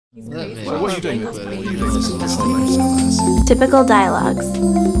What are you doing with Typical dialogues.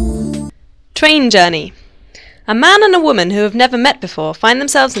 Train journey. A man and a woman who have never met before find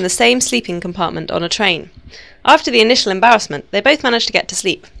themselves in the same sleeping compartment on a train. After the initial embarrassment, they both manage to get to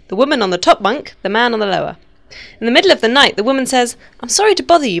sleep. The woman on the top bunk, the man on the lower. In the middle of the night, the woman says, "I'm sorry to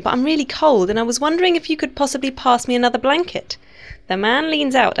bother you, but I'm really cold, and I was wondering if you could possibly pass me another blanket." The man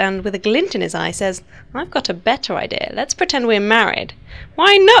leans out and, with a glint in his eye, says, "I've got a better idea. Let's pretend we're married."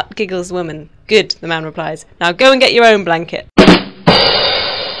 "Why not?" giggles the woman. "Good," the man replies. "Now go and get your own blanket."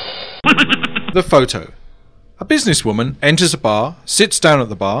 The photo. A businesswoman enters a bar, sits down at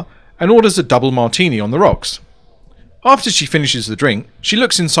the bar, and orders a double martini on the rocks. After she finishes the drink, she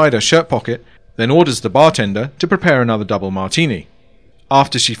looks inside her shirt pocket, then orders the bartender to prepare another double martini.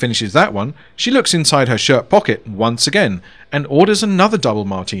 After she finishes that one, she looks inside her shirt pocket once again and orders another double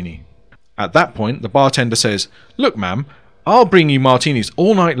martini. At that point, the bartender says, "Look, ma'am, I'll bring you martinis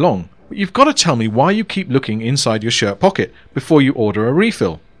all night long, but you've got to tell me why you keep looking inside your shirt pocket before you order a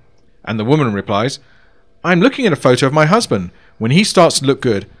refill." And the woman replies, "I'm looking at a photo of my husband. When he starts to look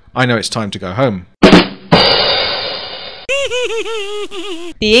good, I know it's time to go home."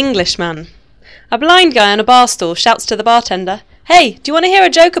 The Englishman. A blind guy on a bar stool shouts to the bartender, "Hey, do you want to hear a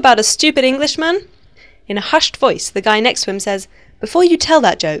joke about a stupid Englishman?" In a hushed voice, the guy next to him says, "Before you tell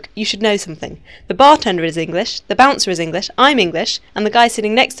that joke, you should know something. The bartender is English, the bouncer is English, I'm English, and the guy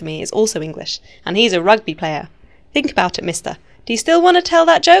sitting next to me is also English, and he's a rugby player. Think about it, mister. Do you still want to tell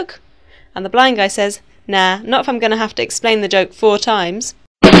that joke?" And the blind guy says, "Nah, not if I'm going to have to explain the joke 4 times.